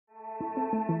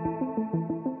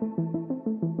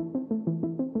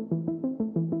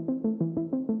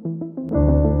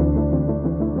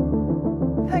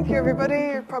you, everybody.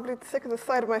 You're probably sick of the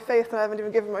sight of my face, and I haven't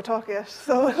even given my talk yet.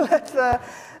 So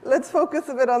let's focus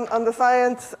a bit on the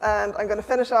science, and I'm going to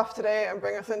finish off today and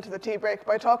bring us into the tea break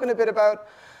by talking a bit about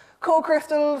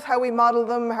co-crystals, how we model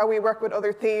them, how we work with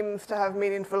other themes to have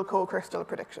meaningful co-crystal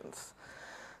predictions.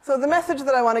 So the message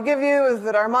that I want to give you is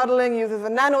that our modeling uses a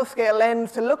nanoscale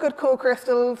lens to look at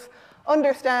co-crystals,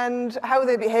 understand how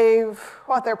they behave,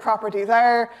 what their properties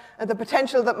are, and the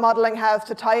potential that modeling has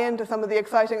to tie into some of the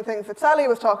exciting things that Sally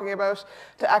was talking about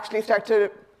to actually start to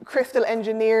crystal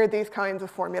engineer these kinds of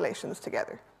formulations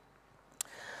together.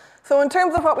 So in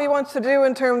terms of what we want to do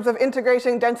in terms of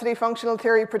integrating density functional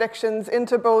theory predictions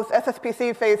into both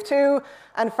SSPC Phase 2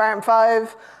 and Farm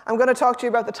 5, I'm going to talk to you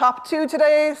about the top two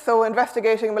today, so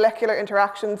investigating molecular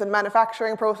interactions in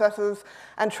manufacturing processes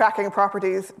and tracking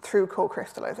properties through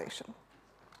co-crystallization.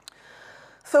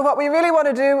 So what we really want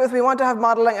to do is we want to have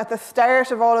modeling at the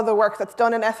start of all of the work that's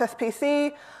done in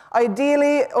SSPC.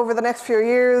 Ideally, over the next few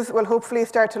years, we'll hopefully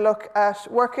start to look at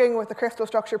working with the crystal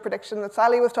structure prediction that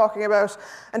Sally was talking about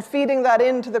and feeding that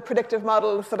into the predictive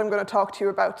models that I'm going to talk to you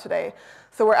about today.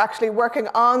 So we're actually working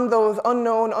on those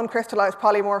unknown, uncrystallized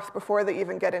polymorphs before they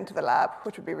even get into the lab,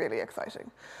 which would be really exciting.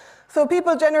 So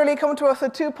people generally come to us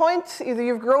at 2 points. Either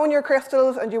you've grown your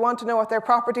crystals and you want to know what their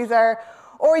properties are,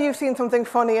 or you've seen something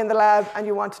funny in the lab and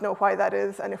you want to know why that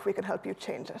is and if we can help you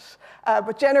change it.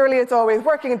 But generally, it's always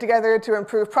working together to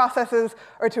improve processes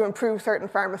or to improve certain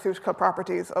pharmaceutical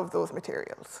properties of those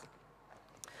materials.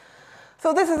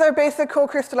 So this is our basic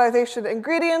co-crystallization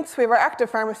ingredients. We have our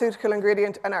active pharmaceutical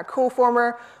ingredient and our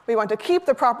co-former. We want to keep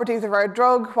the properties of our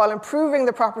drug while improving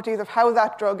the properties of how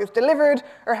that drug is delivered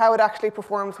or how it actually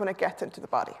performs when it gets into the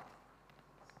body.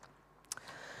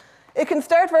 It can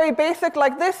start very basic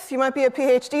like this. You might be a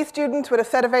PhD student with a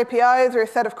set of APIs or a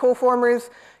set of co-formers.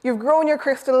 You've grown your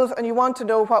crystals and you want to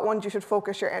know what ones you should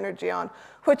focus your energy on.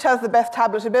 Which has the best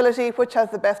tabletability, which has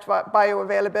the best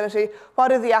bioavailability,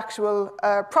 what are the actual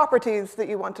properties that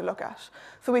you want to look at.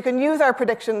 So we can use our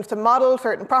predictions to model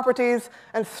certain properties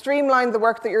and streamline the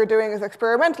work that you're doing as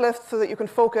experimentalists so that you can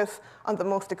focus on the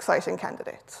most exciting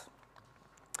candidates.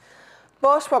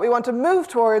 But what we want to move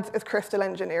towards is crystal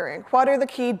engineering. What are the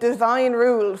key design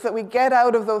rules that we get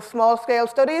out of those small-scale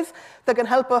studies that can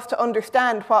help us to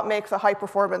understand what makes a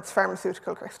high-performance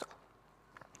pharmaceutical crystal?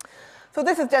 So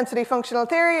this is density functional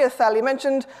theory, as Sally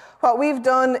mentioned. What we've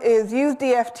done is use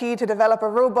DFT to develop a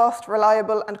robust,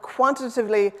 reliable, and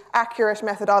quantitatively accurate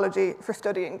methodology for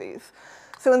studying these.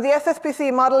 So in the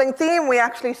SSPC modeling theme, we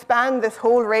actually span this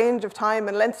whole range of time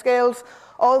and length scales,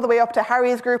 all the way up to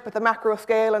Harry's group at the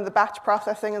macroscale and the batch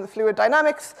processing and the fluid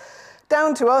dynamics,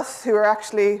 down to us who are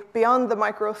actually beyond the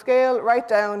microscale, right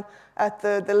down at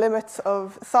the limits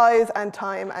of size and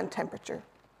time and temperature.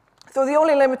 So the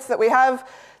only limits that we have,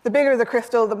 the bigger the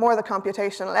crystal, the more the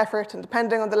computational effort, and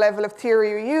depending on the level of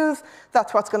theory you use,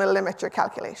 that's what's going to limit your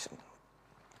calculation.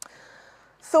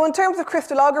 So in terms of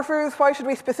crystallographers, why should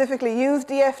we specifically use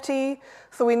DFT?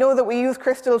 So we know that we use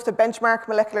crystals to benchmark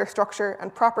molecular structure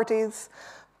and properties,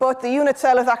 but the unit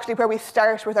cell is actually where we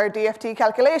start with our DFT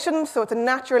calculations, so it's a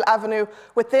natural avenue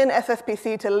within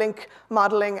SSPC to link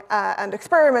modeling and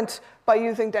experiment by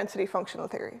using density functional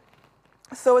theory.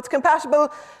 So it's compatible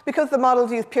because the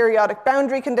models use periodic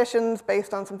boundary conditions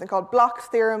based on something called Bloch's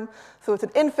theorem. So it's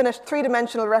an infinite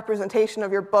three-dimensional representation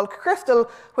of your bulk crystal,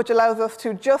 which allows us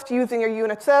to, just using your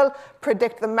unit cell,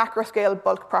 predict the macroscale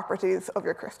bulk properties of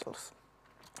your crystals.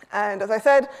 And as I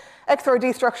said,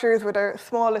 XRD structures with a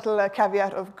small little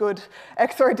caveat of good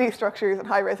XRD structures and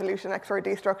high-resolution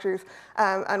XRD structures.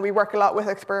 And we work a lot with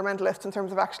experimentalists in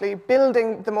terms of actually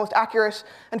building the most accurate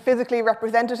and physically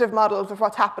representative models of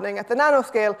what's happening at the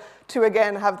nanoscale to,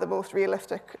 again, have the most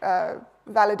realistic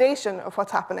validation of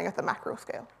what's happening at the macro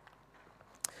scale.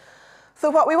 So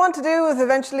what we want to do is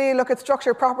eventually look at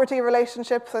structure-property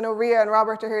relationships. I know Ria and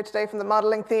Robert are here today from the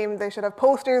modeling theme. They should have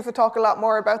posters that talk a lot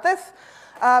more about this.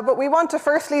 But we want to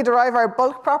firstly derive our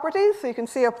bulk properties. So you can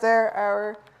see up there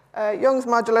our Young's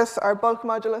modulus, our bulk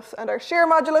modulus, and our shear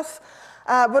modulus.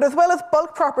 But as well as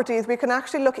bulk properties, we can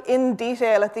actually look in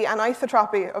detail at the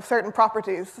anisotropy of certain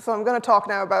properties. So I'm going to talk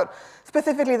now about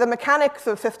specifically the mechanics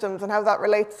of systems and how that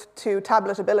relates to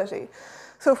tabletability.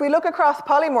 So if we look across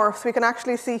polymorphs, we can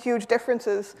actually see huge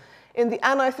differences in the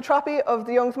anisotropy of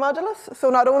the Young's modulus. So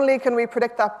not only can we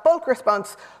predict that bulk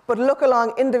response, but look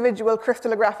along individual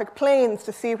crystallographic planes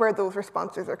to see where those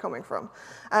responses are coming from.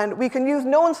 And we can use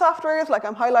known softwares, like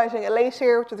I'm highlighting Elate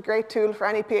here, which is a great tool for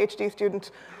any PhD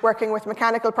student working with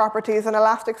mechanical properties and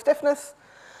elastic stiffness.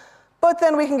 But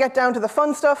then we can get down to the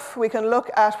fun stuff. We can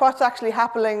look at what's actually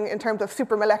happening in terms of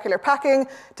supramolecular packing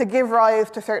to give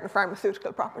rise to certain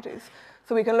pharmaceutical properties.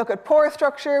 So we can look at pore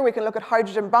structure, we can look at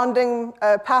hydrogen bonding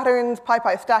patterns,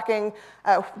 pi-pi stacking,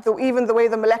 even the way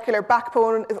the molecular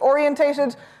backbone is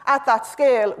orientated at that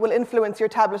scale will influence your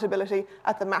tabletability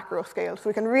at the macro scale. So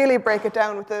we can really break it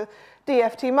down with the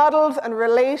DFT models and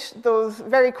relate those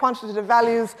very quantitative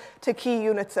values to key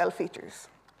unit cell features.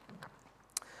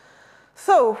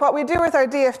 So what we do with our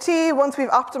DFT, once we've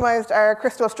optimized our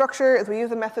crystal structure, is we use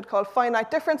a method called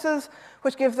finite differences,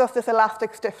 which gives us this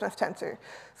elastic stiffness tensor.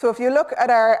 So if you look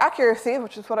at our accuracy,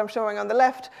 which is what I'm showing on the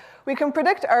left, we can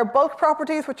predict our bulk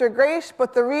properties, which are great,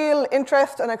 but the real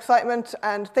interest and excitement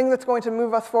and thing that's going to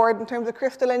move us forward in terms of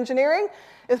crystal engineering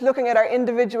is looking at our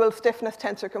individual stiffness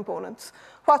tensor components.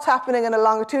 What's happening in a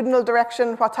longitudinal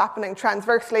direction, what's happening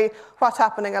transversely, what's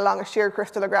happening along a shear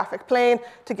crystallographic plane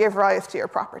to give rise to your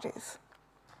properties.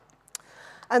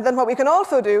 And then what we can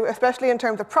also do, especially in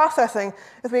terms of processing,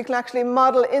 is we can actually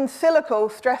model in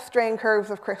silico stress-strain curves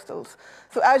of crystals.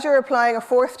 So as you're applying a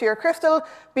force to your crystal,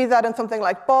 be that in something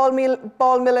like ball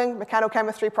milling,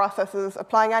 mechanochemistry processes,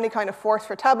 applying any kind of force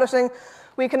for tableting,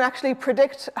 we can actually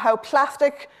predict how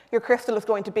plastic your crystal is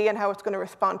going to be and how it's going to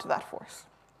respond to that force.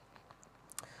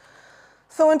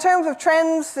 So in terms of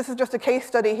trends, this is just a case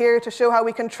study here to show how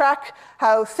we can track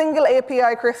how single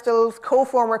API crystals,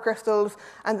 co-former crystals,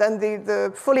 and then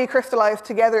the fully crystallized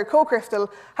together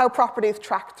co-crystal, how properties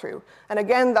track through. And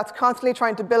again, that's constantly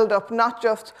trying to build up not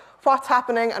just what's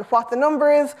happening and what the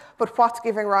number is, but what's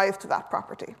giving rise to that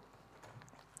property.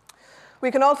 We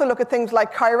can also look at things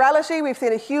like chirality. We've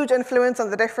seen a huge influence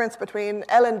on the difference between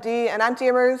L&D and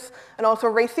enantiomers, and also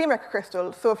racemic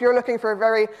crystals. So if you're looking for a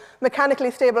very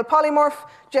mechanically stable polymorph,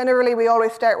 generally we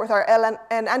always start with our L and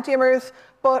enantiomers,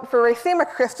 but for racemic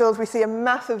crystals, we see a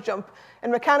massive jump. In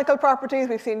mechanical properties,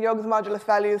 we've seen Young's modulus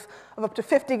values of up to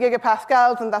 50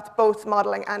 gigapascals, and that's both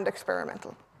modeling and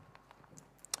experimental.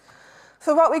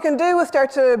 So what we can do is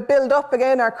start to build up,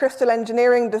 again, our crystal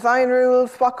engineering design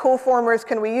rules. What co-formers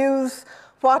can we use?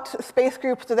 What space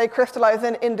groups do they crystallize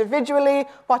in individually?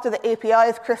 What do the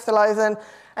APIs crystallize in?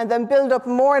 And then build up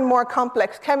more and more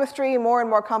complex chemistry, more and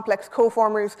more complex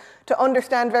co-formers to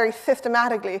understand very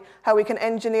systematically how we can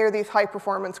engineer these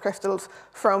high-performance crystals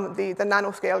from the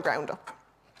nanoscale ground up.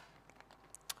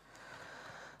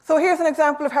 So here's an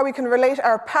example of how we can relate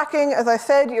our packing. As I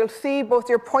said, you'll see both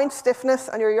your point stiffness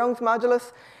and your Young's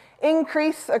modulus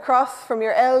increase across from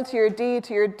your L to your D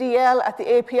to your DL at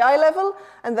the API level,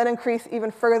 and then increase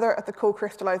even further at the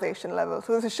co-crystallization level.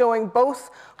 So this is showing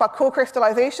both what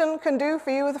co-crystallization can do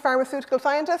for you as a pharmaceutical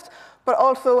scientist, but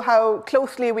also how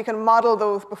closely we can model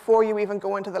those before you even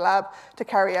go into the lab to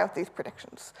carry out these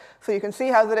predictions. So you can see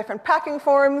how the different packing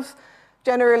forms.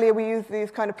 Generally, we use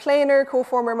these kind of planar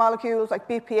co-former molecules like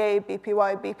BPA,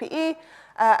 BPY, BPE,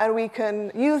 and we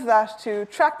can use that to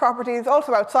track properties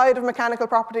also outside of mechanical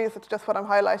properties. It's just what I'm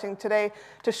highlighting today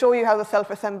to show you how the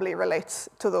self-assembly relates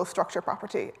to those structure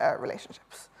property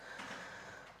relationships.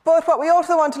 But what we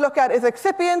also want to look at is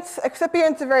excipients.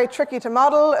 Excipients are very tricky to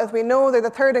model. As we know, they're the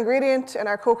third ingredient in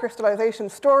our co-crystallization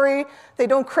story. They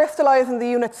don't crystallize in the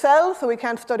unit cell, so we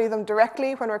can't study them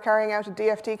directly when we're carrying out a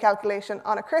DFT calculation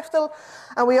on a crystal.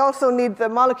 And we also need the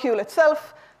molecule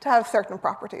itself to have certain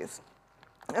properties.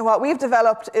 And what we've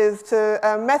developed is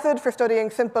a method for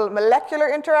studying simple molecular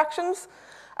interactions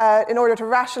in order to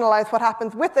rationalize what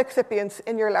happens with excipients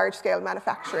in your large-scale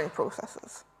manufacturing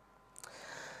processes.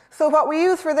 So what we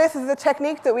use for this is a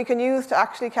technique that we can use to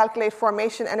actually calculate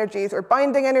formation energies or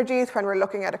binding energies when we're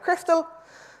looking at a crystal.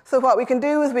 So what we can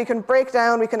do is we can break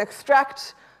down, we can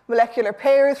extract molecular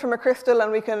pairs from a crystal,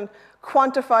 and we can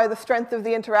quantify the strength of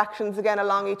the interactions, again,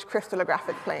 along each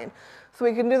crystallographic plane. So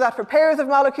we can do that for pairs of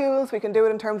molecules, we can do it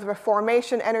in terms of a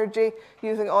formation energy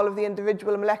using all of the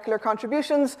individual molecular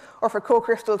contributions, or for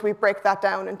co-crystals, we break that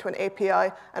down into an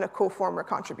API and a co-former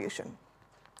contribution.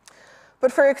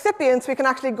 But for excipients, we can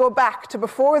actually go back to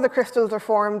before the crystals are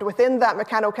formed within that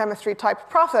mechanochemistry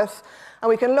type process, and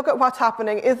we can look at what's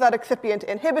happening. Is that excipient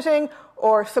inhibiting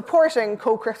or supporting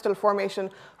co-crystal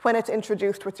formation when it's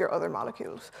introduced with your other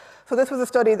molecules? So this was a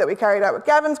study that we carried out with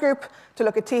Gavin's group to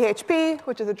look at THP,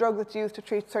 which is a drug that's used to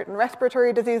treat certain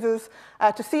respiratory diseases,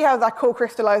 to see how that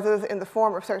co-crystallizes in the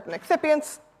form of certain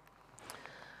excipients.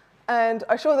 And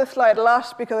I show this slide a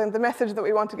lot because the message that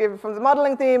we want to give from the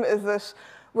modeling theme is that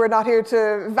we're not here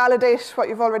to validate what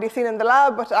you've already seen in the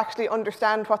lab, but to actually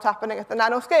understand what's happening at the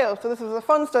nanoscale. So this was a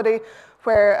fun study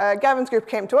where Gavin's group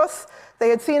came to us. They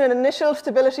had seen an initial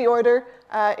stability order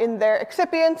in their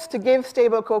excipients to give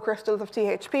stable co-crystals of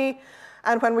THP.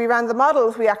 And when we ran the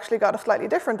models, we actually got a slightly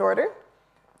different order.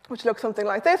 which looked something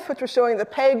like this, which was showing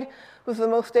that PEG was the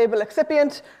most stable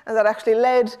excipient, and that actually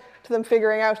led to them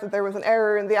figuring out that there was an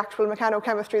error in the actual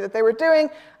mechanochemistry that they were doing,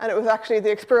 and it was actually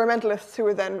the experimentalists who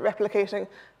were then replicating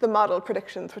the model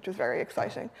predictions, which was very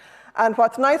exciting. And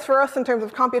what's nice for us in terms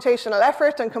of computational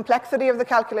effort and complexity of the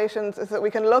calculations is that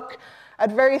we can look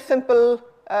at very simple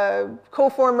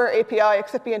coformer API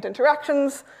excipient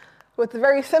interactions with the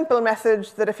very simple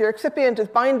message that if your excipient is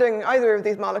binding either of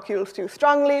these molecules too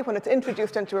strongly, when it's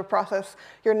introduced into a process,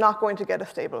 you're not going to get a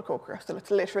stable co-crystal.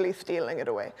 It's literally stealing it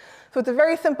away. So it's a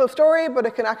very simple story, but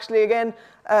it can actually, again,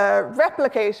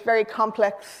 replicate very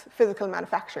complex physical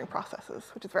manufacturing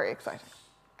processes, which is very exciting.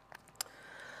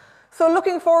 So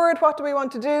looking forward, what do we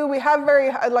want to do? We have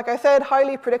like I said,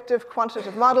 highly predictive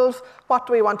quantitative models. What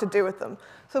do we want to do with them?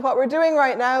 So what we're doing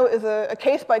right now is a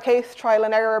case-by-case trial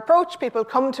and error approach. People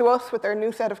come to us with their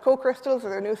new set of co-crystals or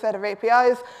their new set of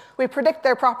APIs. We predict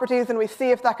their properties and we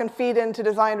see if that can feed into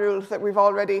design rules that we've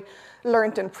already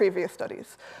learned in previous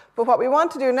studies. But what we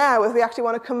want to do now is we actually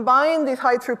want to combine these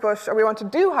high throughput, or we want to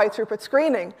do high throughput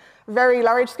screening, very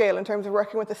large scale in terms of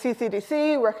working with the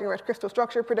CCDC, working with crystal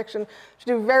structure prediction, to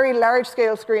do very large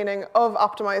scale screening of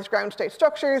optimized ground state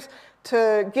structures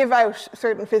to give out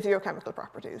certain physiochemical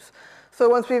properties. So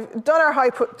once we've done our high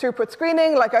throughput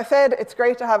screening, like I said, it's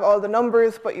great to have all the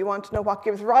numbers, but you want to know what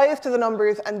gives rise to the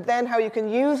numbers and then how you can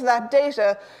use that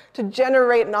data to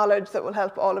generate knowledge that will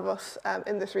help all of us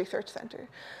in this research center.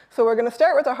 So we're going to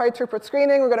start with our high throughput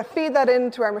screening. We're going to feed that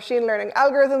into our machine learning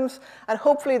algorithms, and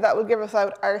hopefully that will give us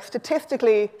out our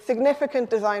statistically significant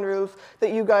design rules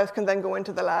that you guys can then go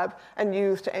into the lab and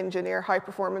use to engineer high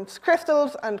performance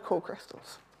crystals and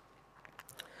co-crystals.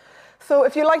 So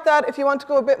if you like that, if you want to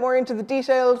go a bit more into the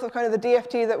details of kind of the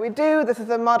DFT that we do, this is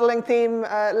a modeling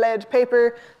theme-led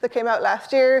paper that came out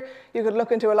last year. You could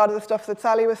look into a lot of the stuff that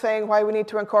Sally was saying, why we need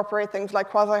to incorporate things like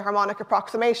quasi-harmonic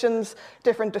approximations,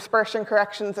 different dispersion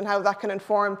corrections, and how that can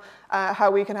inform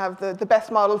how we can have the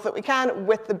best models that we can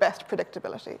with the best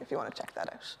predictability, if you want to check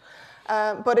that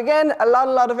out. But again, a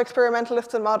lot of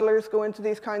experimentalists and modelers go into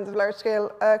these kinds of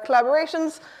large-scale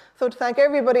collaborations. So to thank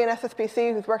everybody in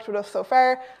SSPC who's worked with us so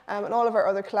far, and all of our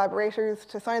other collaborators,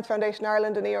 to Science Foundation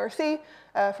Ireland and ERC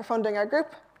for funding our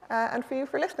group, and for you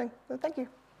for listening. So thank you.